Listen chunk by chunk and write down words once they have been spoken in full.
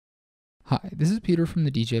Hi, this is Peter from the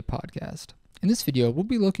DJ Podcast. In this video, we'll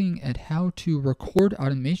be looking at how to record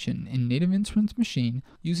automation in Native Instruments Maschine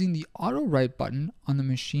using the Auto Write button on the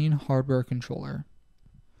Maschine hardware controller.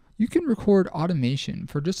 You can record automation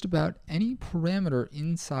for just about any parameter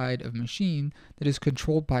inside of Maschine that is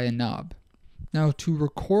controlled by a knob. Now, to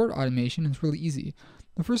record automation is really easy.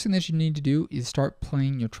 The first thing that you need to do is start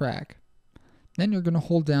playing your track. Then you're going to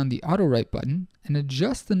hold down the Auto Write button and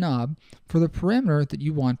adjust the knob for the parameter that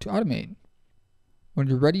you want to automate. When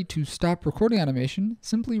you're ready to stop recording automation,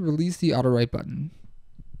 simply release the Auto Write button.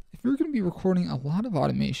 If you're going to be recording a lot of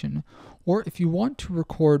automation, or if you want to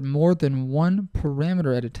record more than one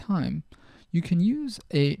parameter at a time, you can use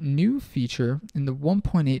a new feature in the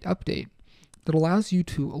 1.8 update that allows you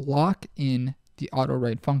to lock in the Auto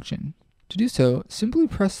Write function. To do so, simply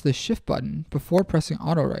press the Shift button before pressing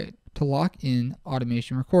Auto Write to lock in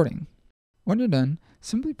automation recording. When you're done,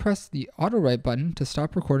 simply press the Auto Write button to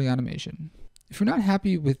stop recording automation. If you're not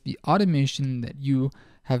happy with the automation that you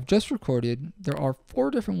have just recorded, there are 4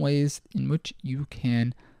 different ways in which you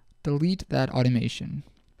can delete that automation.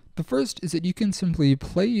 The first is that you can simply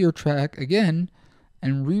play your track again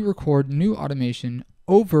and re-record new automation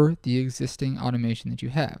over the existing automation that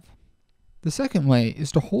you have. The second way is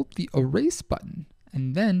to hold the Erase button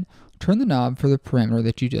and then turn the knob for the parameter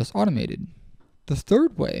that you just automated. The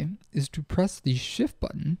third way is to press the Shift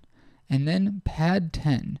button and then Pad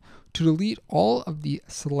 10 to delete all of the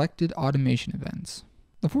selected automation events.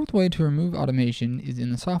 The fourth way to remove automation is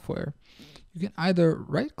in the software. You can either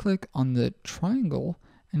right-click on the triangle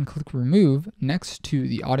and click Remove next to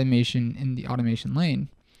the automation in the automation lane,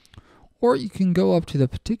 or you can go up to the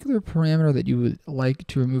particular parameter that you would like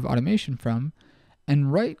to remove automation from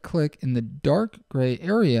and right-click in the dark gray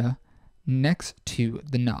area next to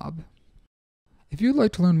the knob. If you would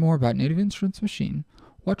like to learn more about Native Instruments Maschine,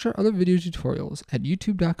 watch our other video tutorials at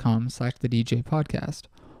youtube.com/thedjpodcast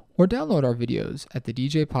or download our videos at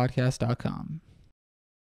thedjpodcast.com.